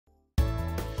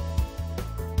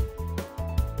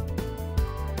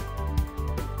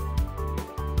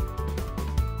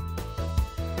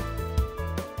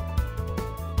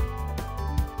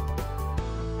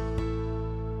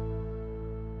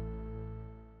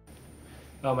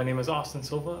My name is Austin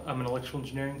Silva. I'm an electrical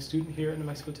engineering student here at New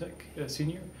Mexico Tech, a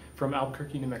senior from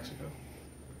Albuquerque, New Mexico.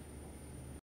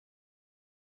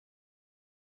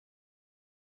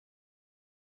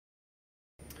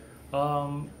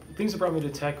 Things that brought me to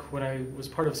Tech: when I was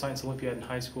part of Science Olympiad in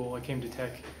high school, I came to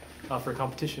Tech for a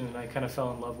competition, and I kind of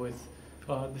fell in love with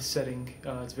the setting.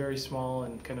 It's very small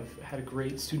and kind of had a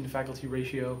great student-faculty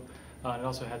ratio, and it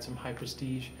also had some high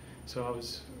prestige, so I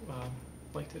was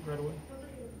liked it right away.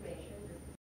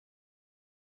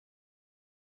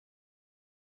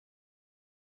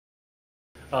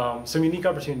 Some unique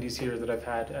opportunities here that I've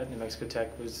had at New Mexico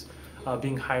Tech was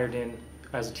being hired in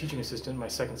as a teaching assistant my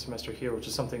second semester here, which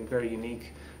is something very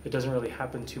unique. It doesn't really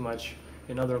happen too much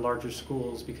in other larger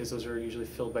schools because those are usually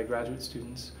filled by graduate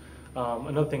students.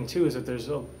 Another thing too is that there's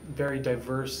a very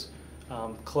diverse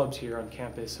clubs here on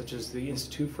campus, such as the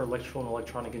Institute for Electrical and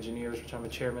Electronic Engineers, which I'm a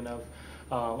chairman of.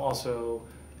 Also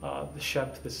the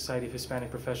SHEP, the Society of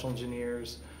Hispanic Professional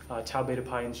Engineers, Tau Beta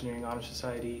Pi Engineering Honor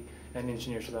Society, and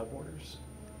Engineers Without Borders.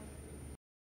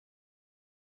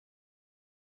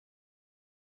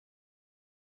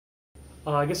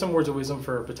 I guess some words of wisdom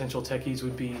for potential techies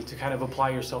would be to kind of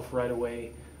apply yourself right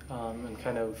away and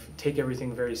kind of take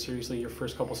everything very seriously your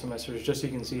first couple semesters, just so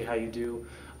you can see how you do.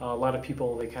 A lot of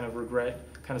people, they kind of regret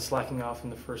kind of slacking off in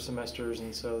the first semesters,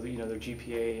 and so their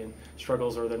GPA and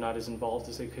struggles, or they're not as involved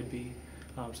as they could be.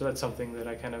 So that's something that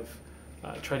I kind of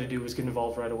try to do, is get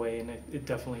involved right away, and it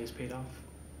definitely has paid off.